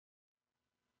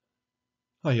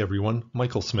Hi everyone,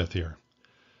 Michael Smith here.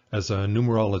 As a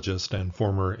numerologist and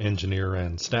former engineer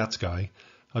and stats guy,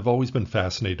 I've always been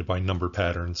fascinated by number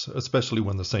patterns, especially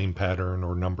when the same pattern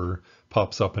or number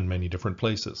pops up in many different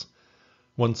places.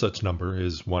 One such number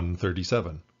is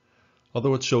 137.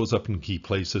 Although it shows up in key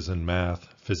places in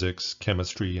math, physics,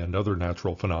 chemistry, and other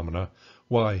natural phenomena,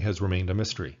 why has remained a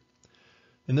mystery.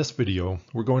 In this video,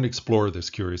 we're going to explore this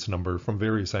curious number from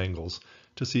various angles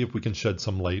to see if we can shed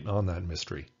some light on that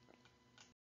mystery.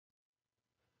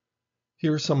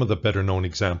 Here are some of the better-known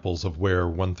examples of where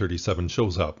 137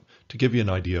 shows up to give you an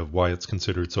idea of why it's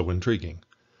considered so intriguing.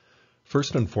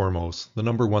 First and foremost, the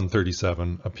number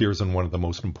 137 appears in one of the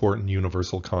most important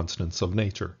universal constants of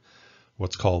nature,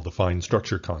 what's called the fine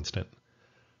structure constant.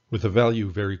 With a value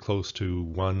very close to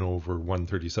 1 over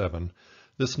 137,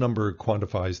 this number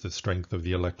quantifies the strength of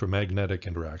the electromagnetic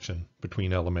interaction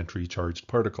between elementary charged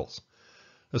particles,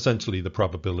 essentially the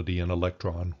probability an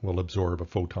electron will absorb a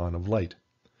photon of light.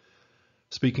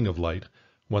 Speaking of light,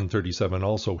 137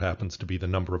 also happens to be the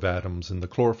number of atoms in the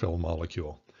chlorophyll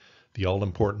molecule, the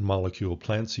all-important molecule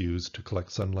plants use to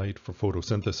collect sunlight for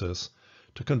photosynthesis,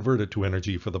 to convert it to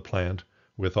energy for the plant,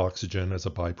 with oxygen as a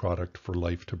byproduct for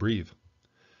life to breathe.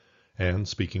 And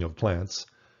speaking of plants,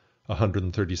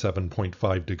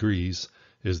 137.5 degrees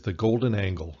is the golden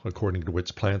angle according to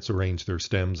which plants arrange their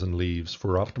stems and leaves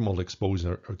for optimal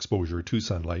exposure to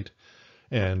sunlight,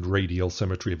 and radial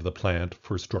symmetry of the plant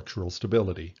for structural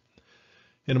stability.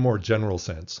 In a more general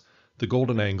sense, the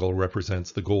golden angle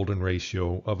represents the golden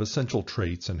ratio of essential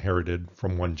traits inherited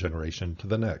from one generation to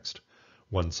the next,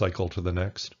 one cycle to the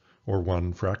next, or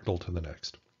one fractal to the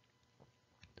next.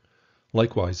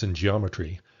 Likewise, in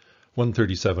geometry,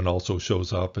 137 also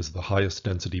shows up as the highest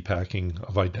density packing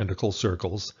of identical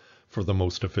circles for the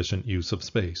most efficient use of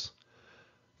space.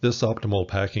 This optimal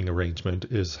packing arrangement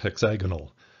is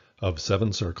hexagonal, of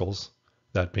 7 circles,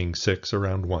 that being 6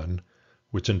 around 1,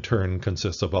 which in turn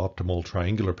consists of optimal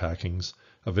triangular packings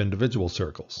of individual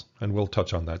circles, and we'll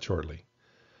touch on that shortly.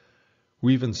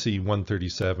 We even see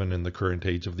 137 in the current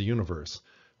age of the universe,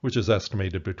 which is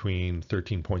estimated between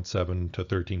 13.7 to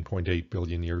 13.8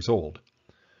 billion years old.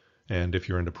 And if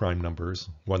you're into prime numbers,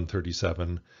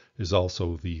 137 is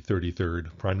also the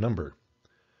 33rd prime number.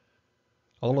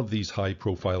 All of these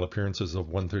high-profile appearances of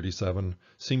 137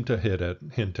 seem to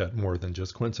hint at more than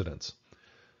just coincidence.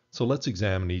 So let's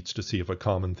examine each to see if a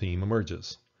common theme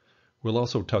emerges. We'll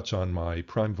also touch on my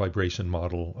prime vibration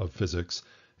model of physics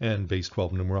and base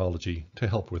 12 numerology to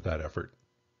help with that effort.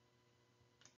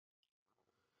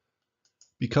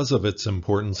 Because of its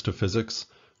importance to physics,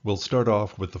 we'll start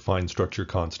off with the fine structure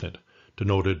constant,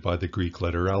 denoted by the Greek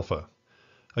letter alpha.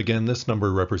 Again, this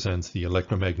number represents the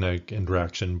electromagnetic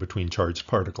interaction between charged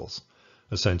particles.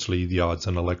 Essentially, the odds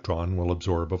an electron will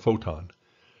absorb a photon.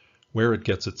 Where it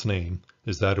gets its name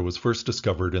is that it was first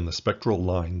discovered in the spectral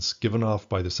lines given off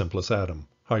by the simplest atom,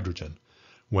 hydrogen,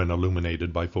 when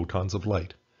illuminated by photons of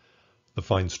light, the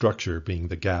fine structure being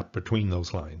the gap between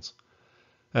those lines.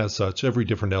 As such, every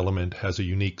different element has a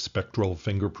unique spectral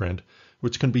fingerprint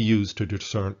which can be used to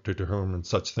determine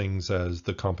such things as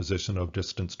the composition of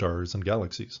distant stars and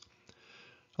galaxies.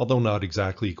 Although not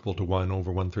exactly equal to 1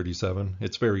 over 137,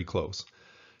 it's very close.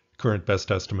 Current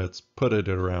best estimates put it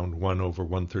at around 1 over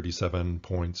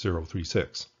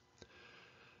 137.036.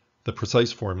 The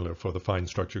precise formula for the fine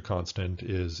structure constant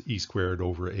is E squared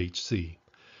over hc,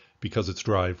 because it's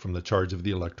derived from the charge of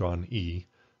the electron E,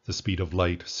 the speed of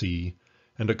light c,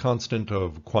 and a constant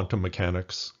of quantum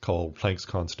mechanics called Planck's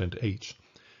constant h.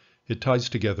 It ties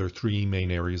together 3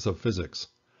 main areas of physics: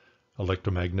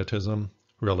 electromagnetism,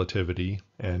 relativity,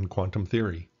 and quantum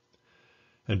theory.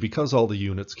 And because all the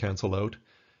units cancel out,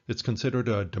 it's considered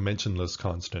a dimensionless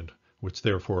constant, which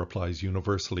therefore applies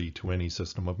universally to any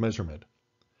system of measurement.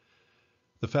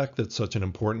 The fact that such an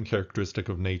important characteristic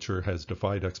of nature has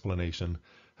defied explanation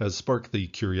has sparked the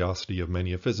curiosity of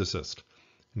many a physicist,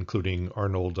 including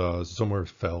Arnold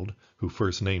Sommerfeld, who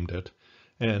first named it,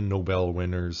 and Nobel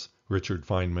winners Richard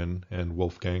Feynman and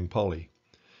Wolfgang Pauli.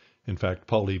 In fact,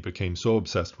 Pauli became so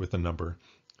obsessed with the number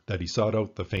that he sought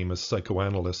out the famous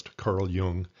psychoanalyst Carl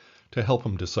Jung to help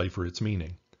him decipher its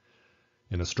meaning.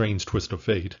 In a strange twist of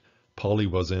fate, Pauli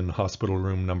was in hospital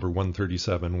room number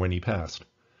 137 when he passed.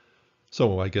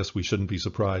 So I guess we shouldn't be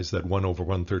surprised that 1 over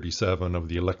 137 of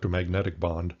the electromagnetic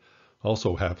bond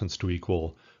also happens to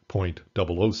equal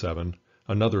 0.007,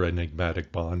 another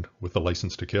enigmatic bond with the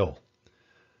license to kill.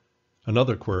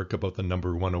 Another quirk about the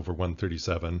number 1 over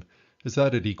 137 is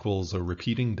that it equals a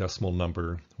repeating decimal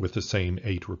number with the same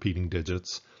 8 repeating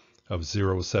digits of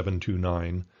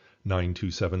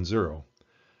 07299270,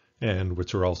 and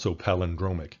which are also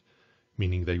palindromic,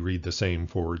 meaning they read the same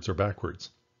forwards or backwards.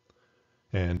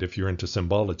 And if you're into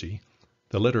symbology,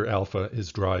 the letter alpha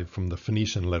is derived from the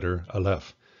Phoenician letter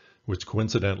aleph, which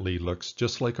coincidentally looks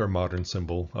just like our modern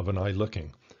symbol of an eye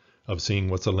looking, of seeing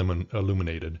what's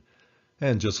illuminated,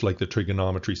 and just like the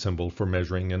trigonometry symbol for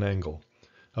measuring an angle,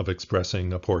 of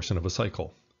expressing a portion of a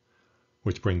cycle.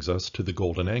 Which brings us to the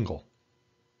golden angle.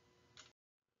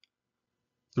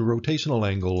 The rotational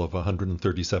angle of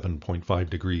 137.5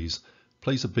 degrees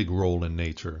plays a big role in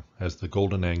nature as the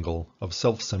golden angle of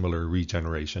self-similar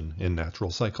regeneration in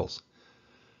natural cycles.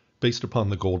 Based upon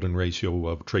the golden ratio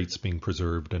of traits being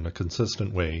preserved in a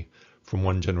consistent way from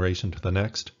one generation to the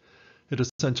next, it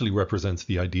essentially represents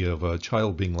the idea of a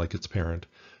child being like its parent,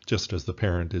 just as the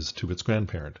parent is to its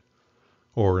grandparent.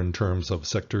 Or in terms of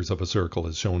sectors of a circle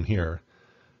as shown here,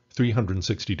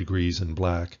 360 degrees in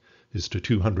black is to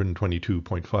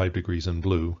 222.5 degrees in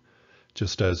blue,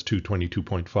 just as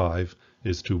 222.5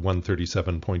 is to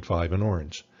 137.5 in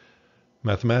orange.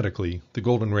 Mathematically, the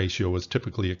golden ratio is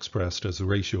typically expressed as the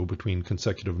ratio between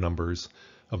consecutive numbers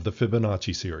of the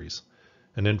Fibonacci series,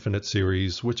 an infinite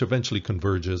series which eventually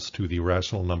converges to the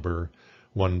irrational number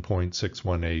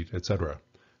 1.618, etc.,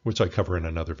 which I cover in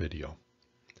another video.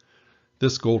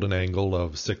 This golden angle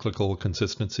of cyclical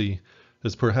consistency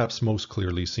is perhaps most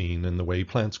clearly seen in the way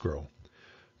plants grow.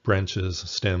 Branches,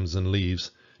 stems, and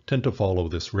leaves tend to follow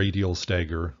this radial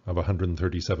stagger of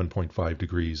 137.5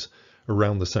 degrees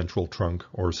around the central trunk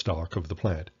or stalk of the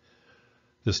plant.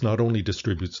 This not only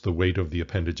distributes the weight of the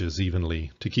appendages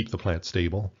evenly to keep the plant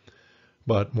stable,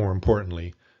 but more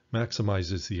importantly,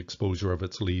 maximizes the exposure of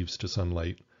its leaves to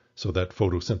sunlight so that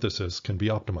photosynthesis can be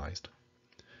optimized.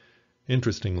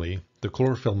 Interestingly, the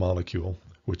chlorophyll molecule,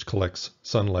 which collects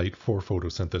sunlight for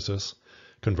photosynthesis,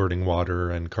 converting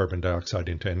water and carbon dioxide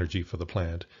into energy for the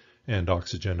plant and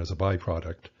oxygen as a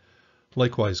byproduct,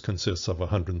 likewise consists of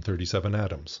 137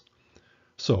 atoms.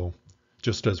 So,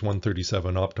 just as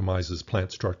 137 optimizes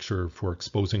plant structure for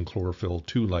exposing chlorophyll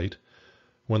to light,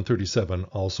 137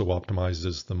 also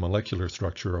optimizes the molecular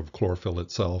structure of chlorophyll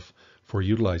itself for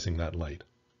utilizing that light.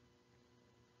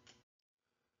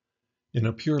 In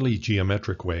a purely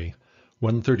geometric way,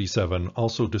 137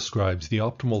 also describes the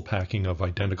optimal packing of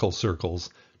identical circles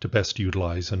to best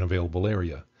utilize an available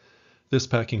area. This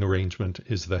packing arrangement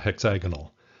is the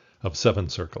hexagonal of 7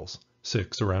 circles,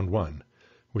 6 around 1,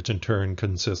 which in turn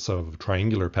consists of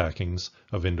triangular packings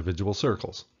of individual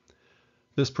circles.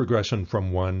 This progression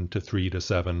from 1 to 3 to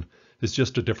 7 is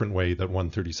just a different way that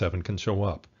 137 can show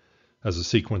up, as a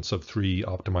sequence of 3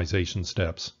 optimization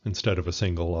steps instead of a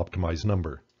single optimized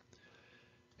number.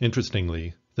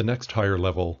 Interestingly, the next higher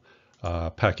level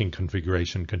packing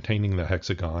configuration containing the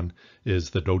hexagon is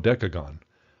the dodecagon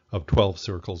of 12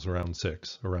 circles around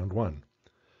 6 around 1,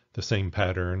 the same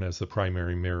pattern as the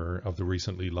primary mirror of the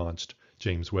recently launched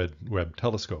James Webb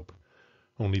Telescope,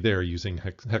 only they're using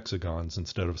hexagons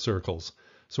instead of circles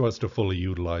so as to fully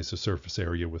utilize the surface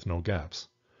area with no gaps,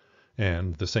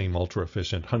 and the same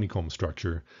ultra-efficient honeycomb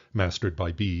structure mastered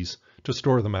by bees to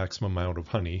store the maximum amount of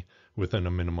honey within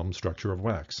a minimum structure of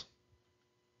wax.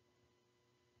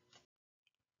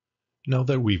 Now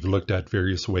that we've looked at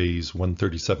various ways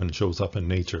 137 shows up in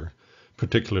nature,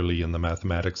 particularly in the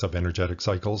mathematics of energetic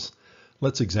cycles,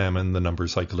 let's examine the number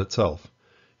cycle itself,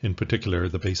 in particular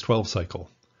the base 12 cycle.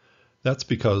 That's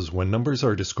because when numbers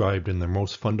are described in their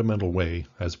most fundamental way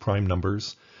as prime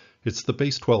numbers, it's the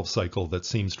base 12 cycle that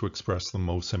seems to express them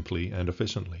most simply and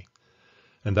efficiently.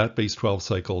 And that base 12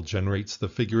 cycle generates the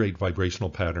figure 8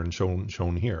 vibrational pattern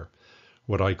shown here,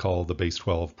 what I call the base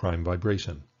 12 prime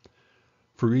vibration.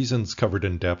 For reasons covered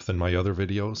in depth in my other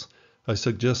videos, I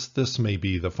suggest this may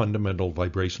be the fundamental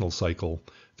vibrational cycle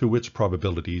through which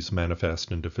probabilities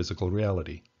manifest into physical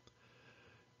reality.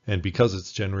 And because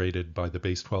it's generated by the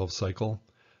base 12 cycle,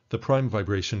 the prime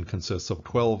vibration consists of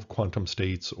 12 quantum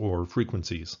states or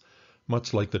frequencies,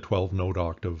 much like the 12-note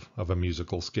octave of a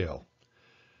musical scale.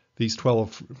 These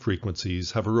 12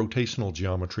 frequencies have a rotational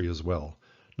geometry as well,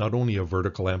 not only a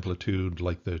vertical amplitude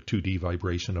like the 2D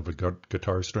vibration of a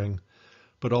guitar string,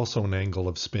 but also an angle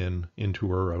of spin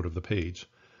into or out of the page,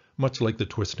 much like the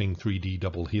twisting 3D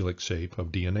double helix shape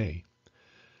of DNA.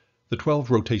 The 12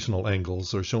 rotational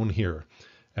angles are shown here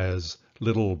as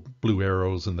little blue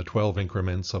arrows in the 12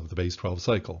 increments of the base 12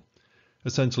 cycle,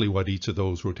 essentially what each of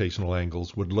those rotational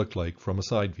angles would look like from a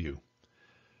side view.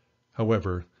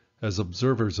 However, as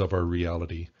observers of our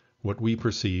reality, what we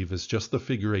perceive is just the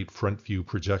figure 8 front view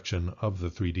projection of the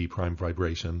 3D prime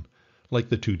vibration, like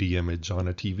the 2D image on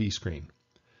a TV screen.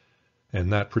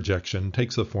 And that projection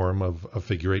takes the form of a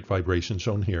figure 8 vibration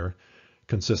shown here,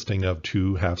 consisting of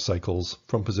 2 half cycles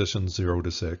from positions 0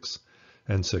 to 6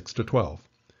 and 6 to 12,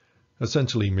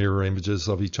 essentially mirror images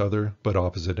of each other, but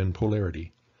opposite in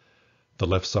polarity. The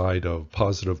left side of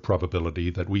positive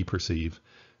probability that we perceive,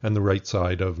 and the right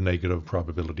side of negative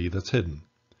probability that's hidden.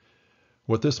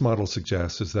 What this model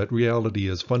suggests is that reality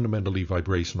is fundamentally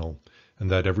vibrational, and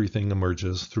that everything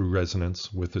emerges through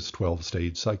resonance with this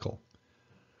 12-stage cycle.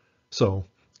 So,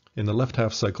 in the left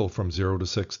half cycle from 0 to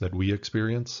 6 that we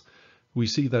experience, we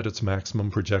see that its maximum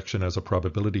projection as a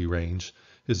probability range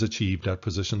is achieved at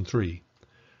position 3,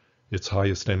 its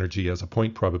highest energy as a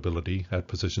point probability at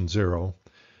position 0,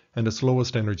 and its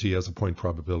lowest energy as a point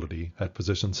probability at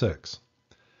position 6.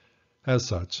 As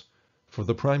such, for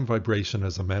the prime vibration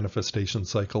as a manifestation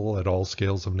cycle at all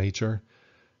scales of nature,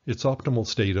 its optimal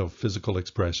state of physical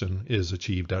expression is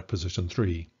achieved at position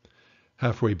 3,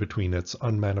 halfway between its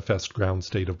unmanifest ground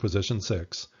state of position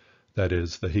 6, that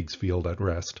is, the Higgs field at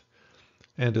rest,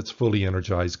 and its fully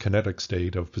energized kinetic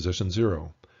state of position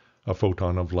 0, a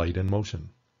photon of light in motion.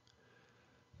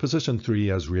 Position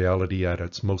 3 as reality at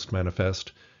its most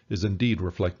manifest is indeed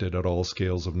reflected at all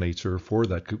scales of nature for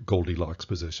that Goldilocks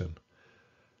position.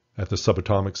 At the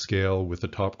subatomic scale with the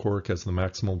top quark as the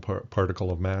maximum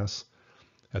particle of mass,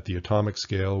 at the atomic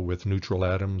scale with neutral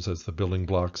atoms as the building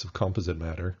blocks of composite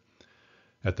matter,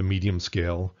 at the medium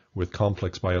scale with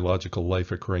complex biological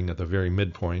life occurring at the very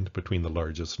midpoint between the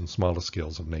largest and smallest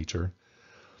scales of nature,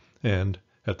 and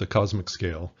at the cosmic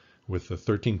scale with the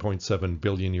 13.7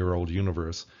 billion-year-old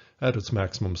universe at its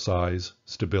maximum size,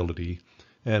 stability,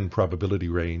 and probability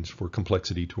range for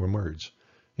complexity to emerge,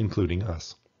 including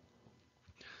us.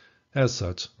 As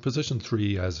such, position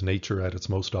 3 as nature at its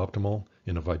most optimal,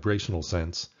 in a vibrational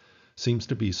sense, seems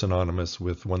to be synonymous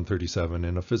with 137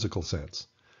 in a physical sense.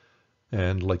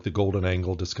 And, like the golden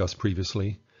angle discussed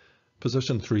previously,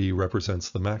 position 3 represents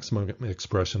the maximum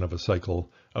expression of a cycle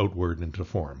outward into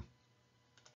form.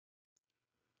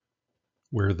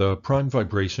 Where the prime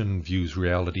vibration views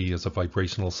reality as a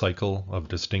vibrational cycle of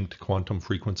distinct quantum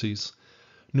frequencies,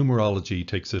 numerology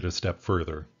takes it a step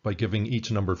further by giving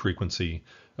each number frequency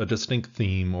a distinct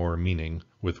theme or meaning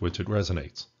with which it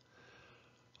resonates.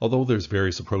 Although there's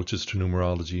various approaches to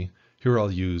numerology, here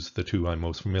I'll use the two I'm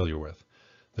most familiar with,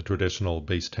 the traditional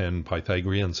base 10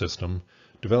 Pythagorean system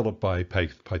developed by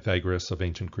Pythagoras of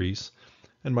ancient Greece,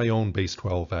 and my own base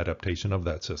 12 adaptation of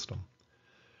that system.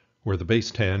 Where the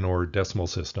base 10 or decimal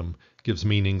system gives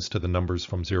meanings to the numbers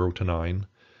from 0 to 9,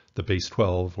 the base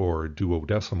 12 or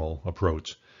duodecimal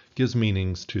approach gives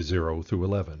meanings to 0 through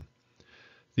 11.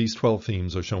 These 12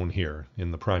 themes are shown here in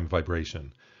the prime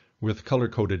vibration, with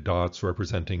color-coded dots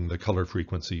representing the color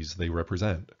frequencies they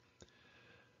represent.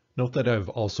 Note that I've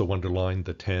also underlined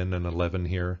the 10 and 11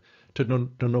 here to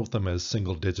denote them as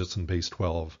single digits in base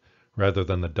 12, rather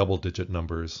than the double-digit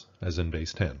numbers as in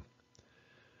base 10.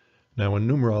 Now in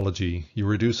numerology, you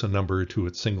reduce a number to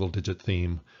its single-digit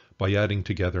theme by adding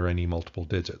together any multiple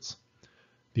digits.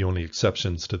 The only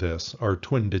exceptions to this are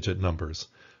twin-digit numbers,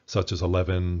 such as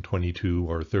 11, 22,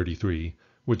 or 33,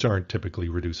 which aren't typically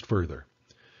reduced further.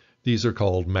 These are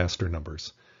called master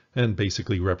numbers, and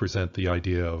basically represent the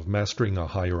idea of mastering a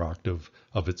higher octave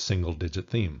of its single-digit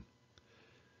theme.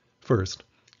 First,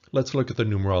 let's look at the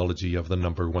numerology of the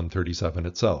number 137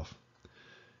 itself.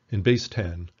 In base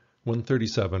 10,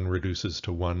 137 reduces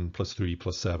to 1 plus 3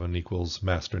 plus 7 equals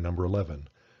master number 11,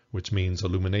 which means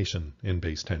illumination in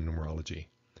base 10 numerology.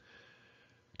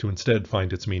 To instead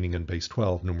find its meaning in base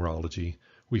 12 numerology,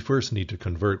 we first need to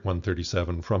convert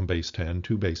 137 from base 10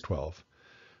 to base 12,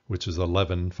 which is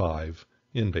 11, 5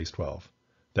 in base 12.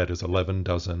 That is 11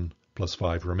 dozen plus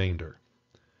 5 remainder.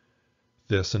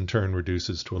 This in turn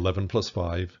reduces to 11 plus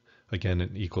 5, again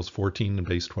it equals 14 in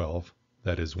base 12,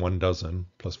 that is 1 dozen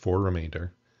plus 4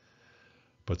 remainder.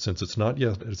 But since it's not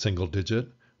yet a single digit,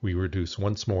 we reduce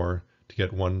once more to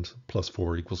get 1 plus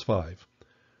 4 equals 5,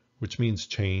 which means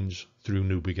change through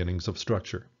new beginnings of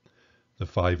structure, the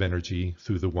 5 energy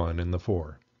through the 1 and the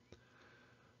 4.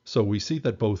 So we see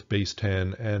that both base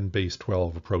 10 and base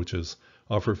 12 approaches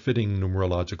offer fitting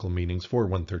numerological meanings for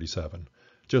 137,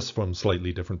 just from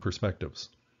slightly different perspectives.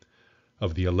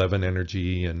 Of the 11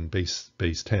 energy in base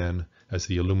 10 as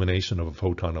the illumination of a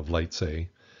photon of light, say,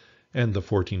 and the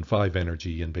 14.5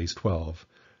 energy in base 12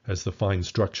 as the fine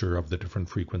structure of the different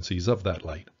frequencies of that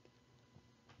light.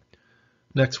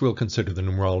 Next, we'll consider the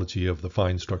numerology of the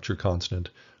fine structure constant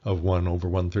of 1 over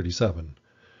 137,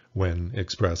 when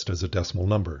expressed as a decimal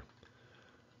number.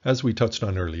 As we touched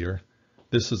on earlier,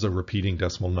 this is a repeating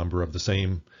decimal number of the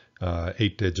same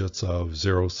 8 digits of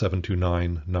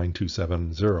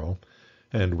 07299270,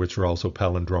 and which are also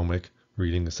palindromic,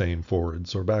 reading the same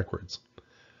forwards or backwards.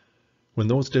 When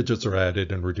those digits are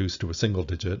added and reduced to a single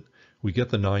digit, we get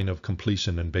the 9 of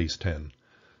completion in base 10,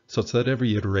 such that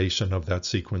every iteration of that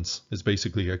sequence is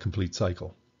basically a complete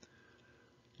cycle.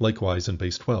 Likewise, in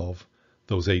base 12,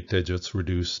 those 8 digits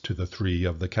reduce to the 3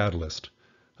 of the catalyst,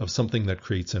 of something that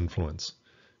creates influence,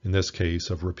 in this case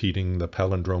of repeating the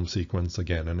palindrome sequence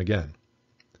again and again.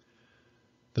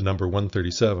 The number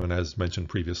 137, as mentioned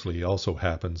previously, also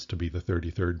happens to be the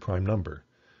 33rd prime number,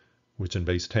 which in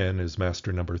base 10 is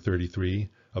master number 33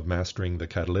 of mastering the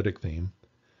catalytic theme,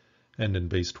 and in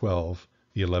base 12,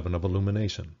 the 11 of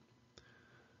illumination.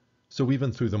 So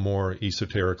even through the more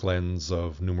esoteric lens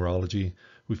of numerology,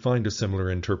 we find a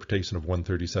similar interpretation of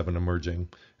 137 emerging,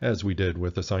 as we did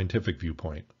with the scientific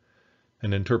viewpoint,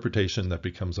 an interpretation that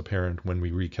becomes apparent when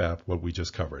we recap what we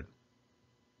just covered.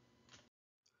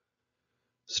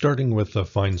 Starting with the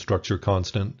fine structure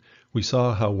constant, we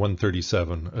saw how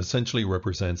 137 essentially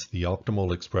represents the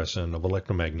optimal expression of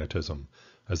electromagnetism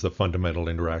as the fundamental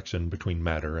interaction between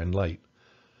matter and light.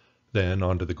 Then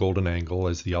onto the golden angle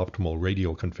as the optimal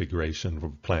radial configuration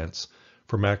of plants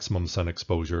for maximum sun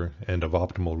exposure and of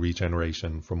optimal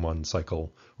regeneration from one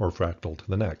cycle or fractal to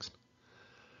the next.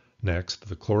 Next,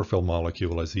 the chlorophyll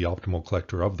molecule as the optimal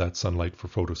collector of that sunlight for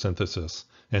photosynthesis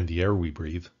and the air we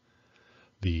breathe.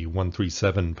 The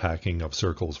 137 packing of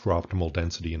circles for optimal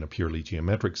density in a purely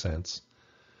geometric sense.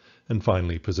 And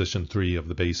finally, position 3 of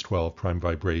the base 12 prime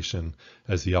vibration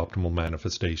as the optimal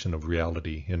manifestation of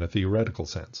reality in a theoretical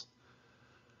sense.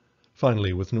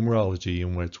 Finally, with numerology,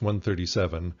 in which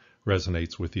 137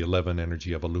 resonates with the 11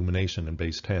 energy of illumination in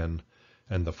base 10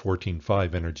 and the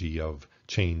 14-5 energy of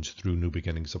change through new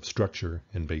beginnings of structure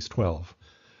in base 12,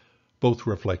 both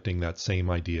reflecting that same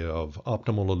idea of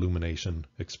optimal illumination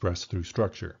expressed through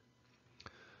structure.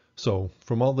 So,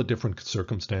 from all the different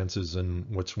circumstances in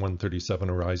which 137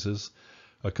 arises,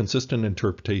 a consistent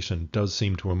interpretation does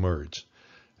seem to emerge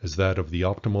as that of the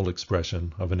optimal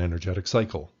expression of an energetic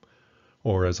cycle.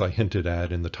 Or, as I hinted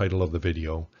at in the title of the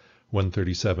video,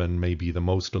 137 may be the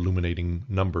most illuminating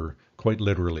number, quite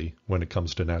literally, when it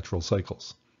comes to natural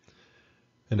cycles.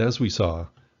 And as we saw,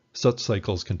 such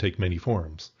cycles can take many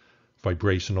forms.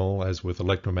 Vibrational, as with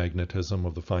electromagnetism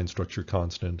of the fine structure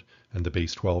constant and the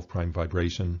base 12 prime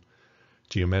vibration.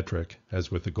 Geometric, as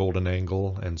with the golden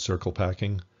angle and circle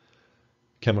packing.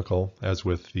 Chemical, as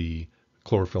with the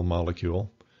chlorophyll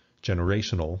molecule.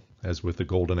 Generational, as with the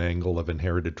golden angle of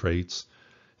inherited traits.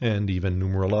 And even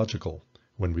numerological,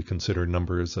 when we consider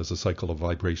numbers as a cycle of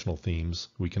vibrational themes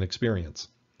we can experience.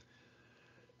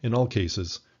 In all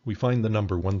cases, we find the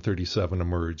number 137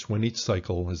 emerge when each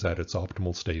cycle is at its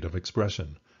optimal state of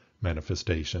expression,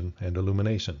 manifestation, and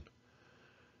illumination.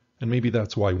 And maybe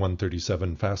that's why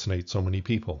 137 fascinates so many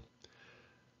people.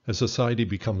 As society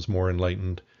becomes more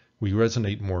enlightened, we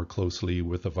resonate more closely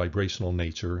with the vibrational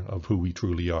nature of who we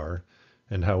truly are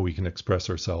and how we can express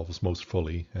ourselves most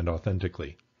fully and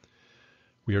authentically.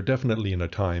 We are definitely in a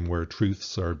time where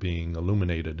truths are being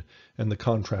illuminated and the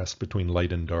contrast between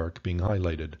light and dark being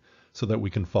highlighted, so that we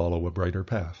can follow a brighter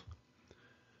path.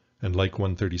 And like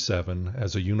 137,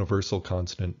 as a universal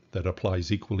constant that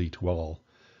applies equally to all,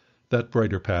 that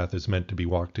brighter path is meant to be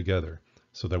walked together,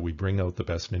 so that we bring out the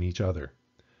best in each other.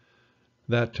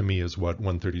 That, to me, is what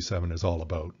 137 is all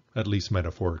about, at least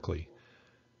metaphorically.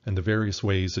 And the various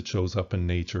ways it shows up in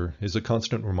nature is a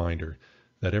constant reminder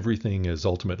that everything is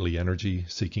ultimately energy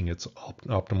seeking its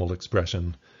optimal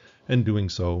expression, and doing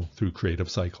so through creative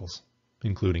cycles,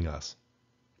 including us.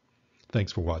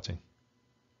 Thanks for watching.